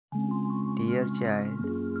Dear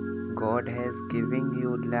child, God has given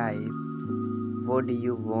you life. Would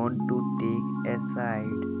you want to take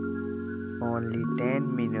aside only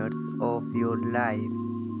 10 minutes of your life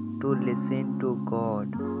to listen to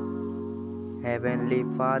God? Heavenly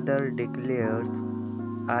Father declares,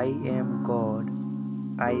 I am God.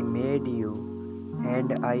 I made you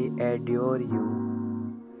and I adore you.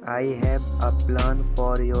 I have a plan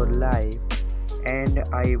for your life and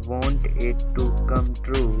I want it to come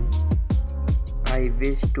true. I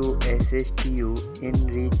wish to assist you in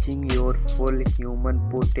reaching your full human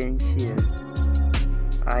potential.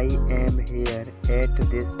 I am here at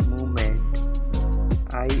this moment.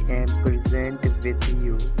 I am present with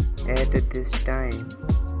you at this time.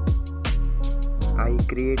 I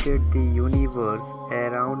created the universe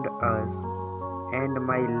around us, and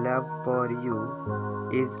my love for you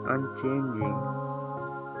is unchanging.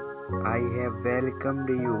 I have welcomed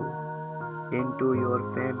you into your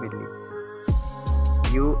family.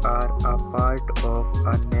 You are a part of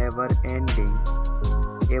a never-ending,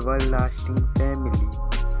 everlasting family.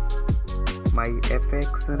 My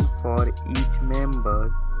affection for each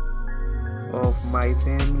member of my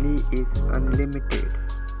family is unlimited.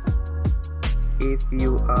 If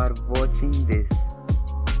you are watching this,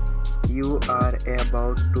 you are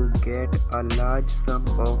about to get a large sum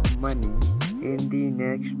of money in the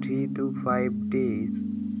next 3 to 5 days.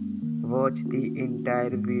 Watch the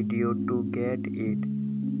entire video to get it.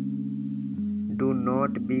 Do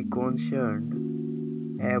not be concerned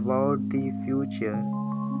about the future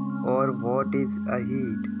or what is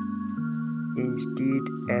ahead. Instead,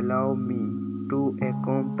 allow me to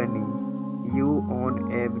accompany you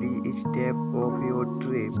on every step of your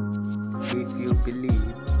trip. If you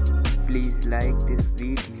believe, please like this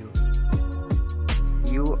video.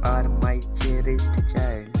 You are my cherished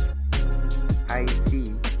child. I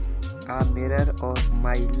see a mirror of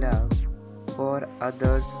my love for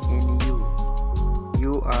others in you.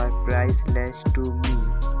 You are priceless to me.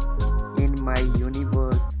 In my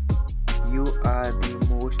universe, you are the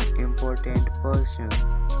most important person.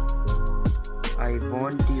 I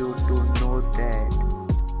want you to know that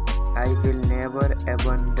I will never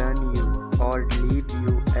abandon you or leave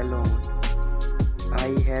you alone. I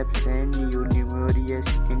have sent you numerous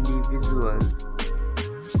individuals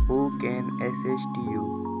who can assist you.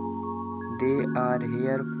 They are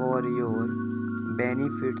here for your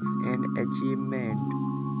benefits and achievement.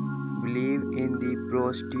 Believe in the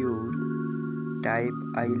procedure. Type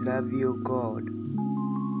I love you God.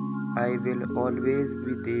 I will always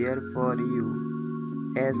be there for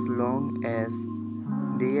you as long as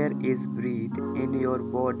there is breath in your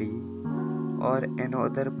body or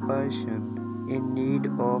another person in need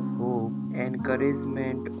of hope,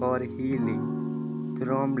 encouragement or healing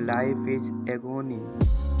from life's agony.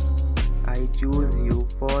 I choose you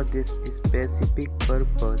for this specific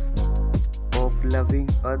purpose of loving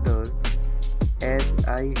others as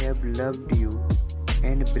I have loved you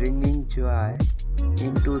and bringing joy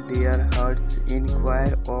into their hearts.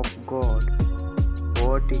 Inquire of God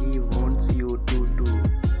what He wants you to do.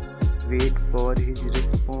 Wait for His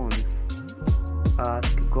response.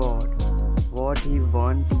 Ask God what He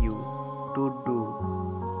wants you to do.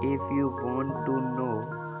 If you want to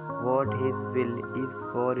know what His will is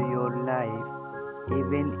for your life,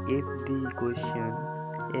 even if the question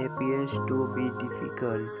appears to be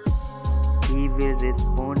difficult, He will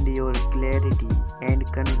respond your clarity and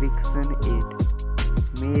conviction.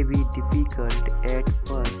 It may be difficult at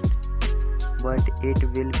first, but it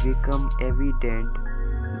will become evident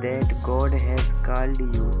that God has called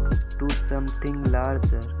you to something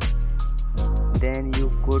larger than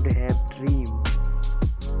you could have dreamed.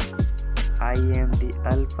 I am the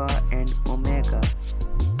Alpha and Omega,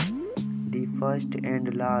 the first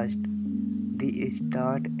and last, the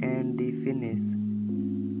start and the finish.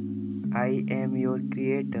 I am your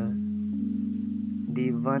creator,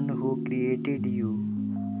 the one who created you.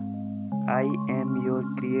 I am your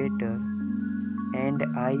creator, and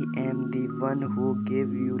I am the one who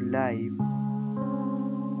gave you life.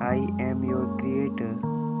 I am your creator,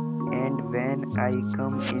 and when I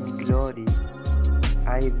come in glory,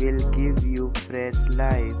 I will give you fresh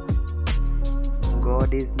life.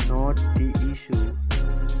 God is not the issue.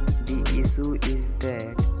 The issue is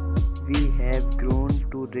that we have grown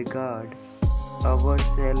to regard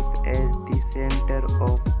ourselves as the center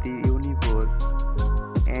of the universe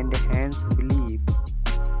and hence believe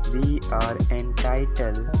we are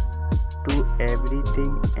entitled to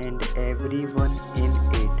everything and everyone in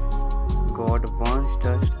it. God wants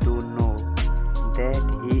us to know that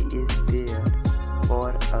He is there for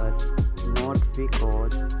us, not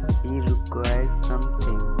because He requires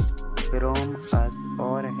something from us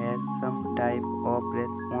or has some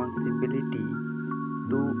responsibility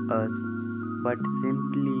to us, but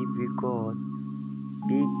simply because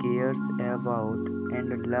He cares about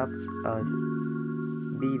and loves us.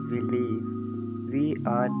 We believe we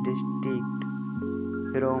are distinct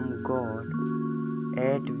from God,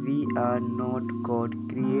 yet we are not. God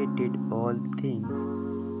created all things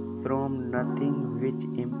from nothing which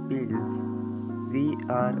impels. We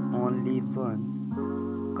are only one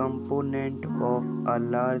component of a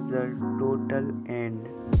larger total, and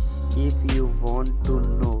if you want to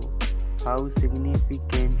know how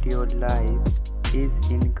significant your life is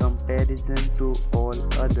in comparison to all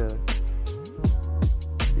other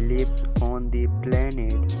lives on the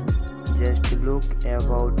planet, just look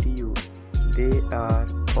about you. They are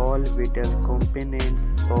all vital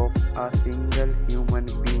components of a single human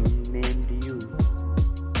being named you.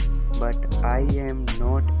 But I am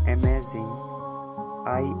not amazing.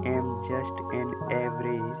 I am just an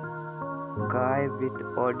average guy with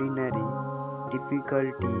ordinary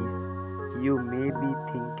difficulties. You may be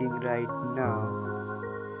thinking right now,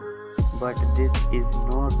 but this is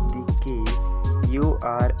not the case. You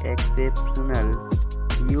are exceptional.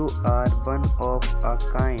 You are one of a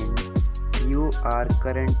kind. You are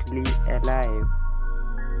currently alive,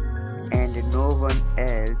 and no one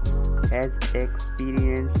else has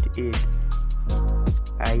experienced it.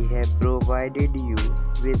 I have provided you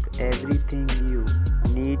with everything you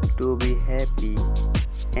need to be happy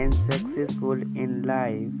and successful in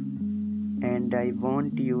life, and I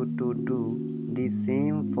want you to do the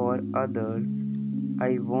same for others.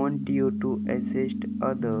 I want you to assist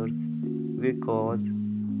others because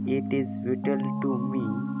it is vital to me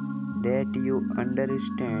that you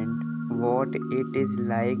understand what it is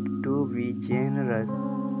like to be generous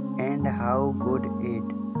and how good it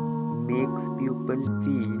makes people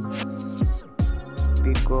feel,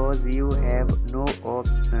 because you have no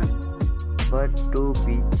option but to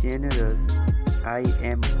be generous. I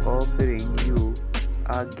am offering you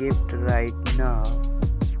a gift right now,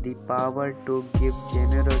 the power to give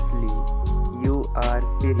generously. You are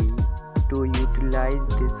free to utilize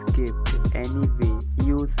this gift any way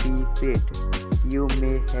you see fit. You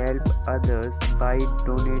may help others by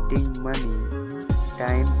donating money,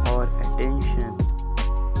 time, or attention.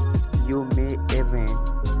 You may even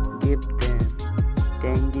give them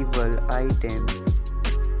tangible items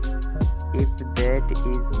if that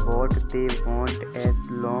is what they want, as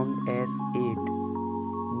long as it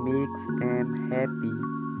makes them happy.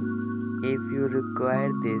 If you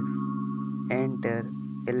require this, enter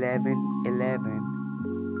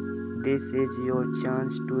 1111. This is your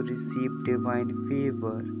chance to receive divine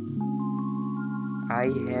favor. I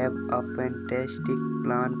have a fantastic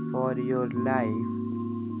plan for your life.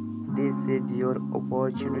 This is your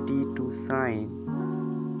opportunity to shine.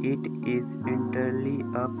 It is entirely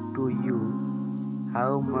up to you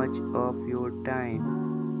how much of your time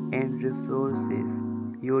and resources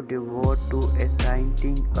you devote to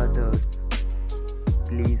assisting others.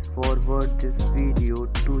 Please forward this video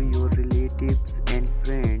to your relatives and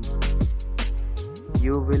friends.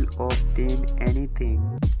 You will obtain anything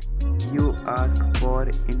you ask for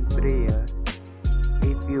in prayer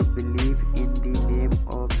if you believe in the name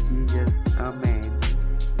of Jesus. Amen.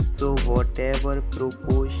 So whatever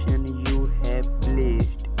proportion you have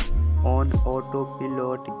placed on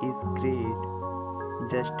autopilot is great.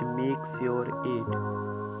 Just make sure it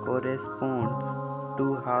corresponds to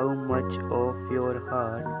how much of your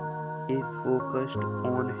heart is focused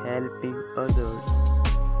on helping others.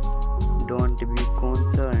 Don't be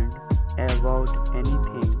concerned about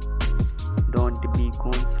anything. Don't be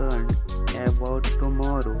concerned about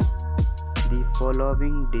tomorrow, the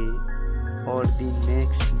following day, or the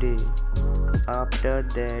next day. After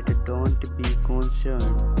that, don't be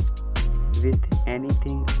concerned with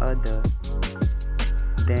anything other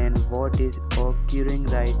than what is occurring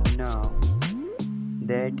right now.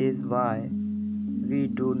 That is why we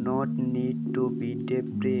do not need to be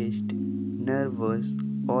depressed, nervous,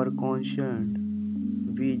 or concerned.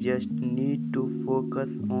 We just need to focus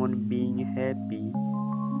on being happy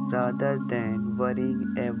rather than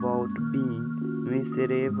worrying about being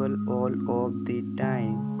miserable all of the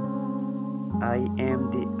time. I am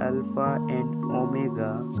the Alpha and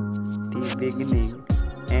Omega, the beginning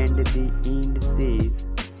and the end, says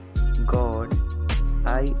God.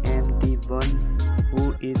 I am the one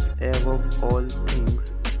who is above all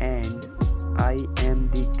things, and I am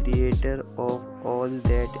the creator of all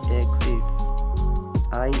that exists.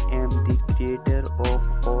 I am the creator of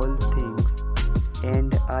all things,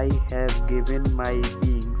 and I have given my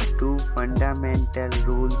beings two fundamental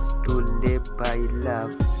rules to live by: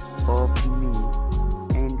 love of me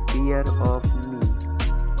and fear of me.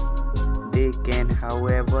 They can,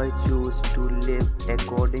 however, choose to live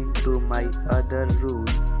according to my other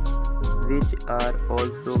rules, which are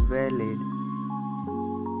also valid.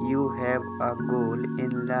 You have a goal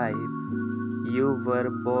in life. You were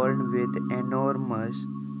born with enormous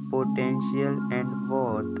potential and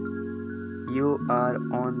worth. You are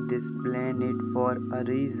on this planet for a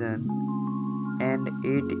reason, and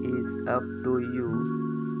it is up to you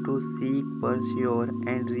to seek, pursue,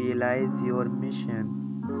 and realize your mission.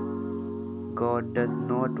 God does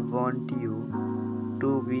not want you to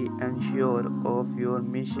be unsure of your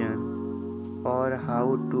mission or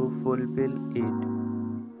how to fulfill it.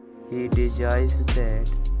 He desires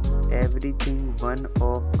that everything one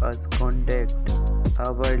of us conduct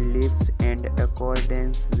our lives in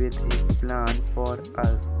accordance with His plan for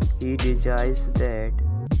us. He desires that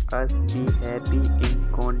us be happy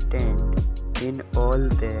and content in all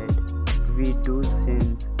that we do,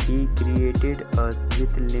 since He created us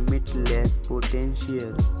with limitless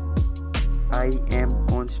potential. I am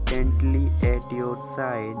constantly at your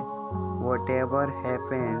side. Whatever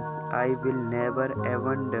happens, I will never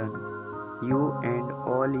abandon you, and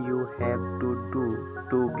all you have to do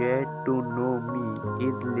to get to know me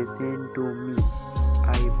is listen to me.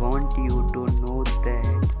 I want you to know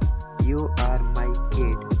that you are my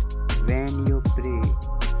kid. When you pray,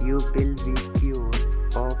 you will be cured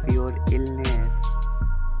of your illness.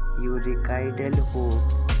 You rekindle hope.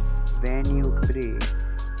 When you pray,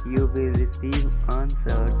 you will receive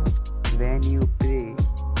answers. When you pray,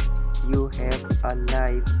 you have a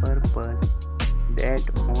life purpose that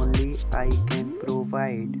only I can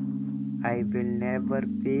provide. I will never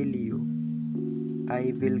fail you.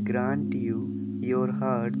 I will grant you your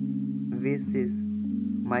heart's wishes.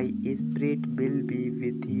 My spirit will be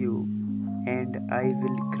with you, and I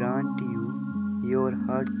will grant you your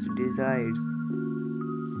heart's desires.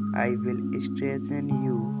 I will strengthen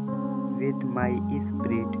you with my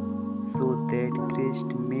spirit, so that Christ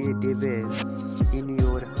may dwell in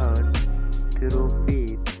your hearts through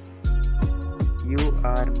faith. You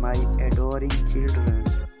are my adoring children.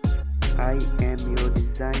 I am your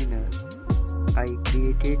designer. I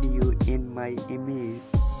created you in my image,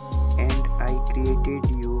 and I created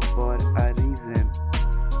you for a reason.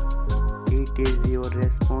 It is your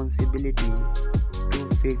responsibility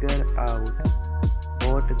to figure out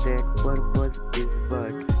what that purpose is,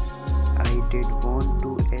 but I did want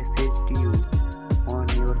to assist you on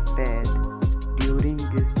your path during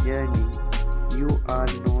this journey. You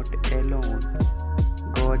are not alone.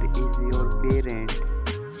 God is your parent,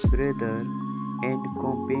 brother, and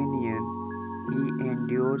companion. He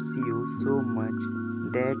endures you so much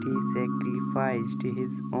that He sacrificed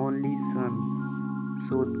His only Son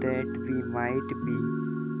so that we might be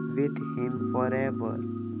with Him forever.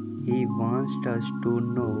 He wants us to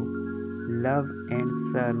know, love, and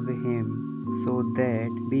serve Him so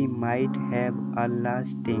that we might have a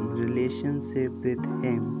lasting relationship with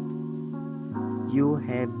Him. You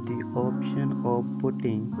have the option of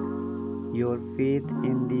putting your faith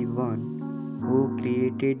in the One who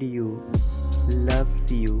created you,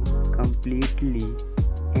 loves you completely,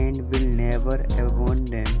 and will never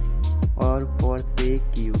abandon or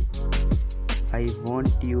forsake you. I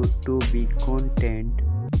want you to be content.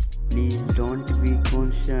 Please don't be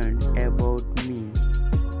concerned about me.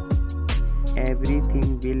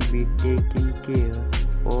 Everything will be taken care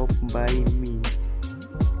of by me.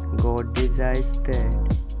 God desires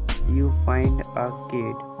that you find a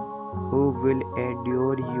kid who will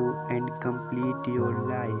adore you and complete your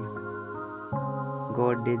life.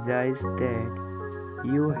 God desires that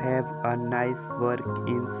you have a nice work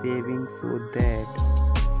in saving so that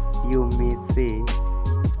you may say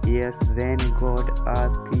yes when God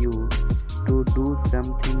asks you to do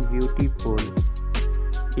something beautiful.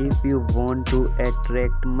 If you want to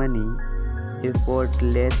attract money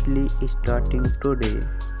effortlessly starting today,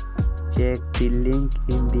 check the link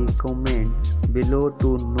in the comments below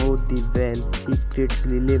to know the wealth secrets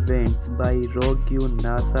relevant by Rogue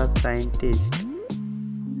NASA scientist.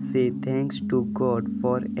 Say thanks to God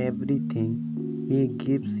for everything He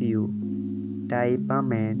gives you. Type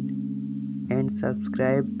Amen and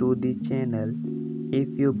subscribe to the channel if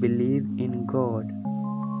you believe in God.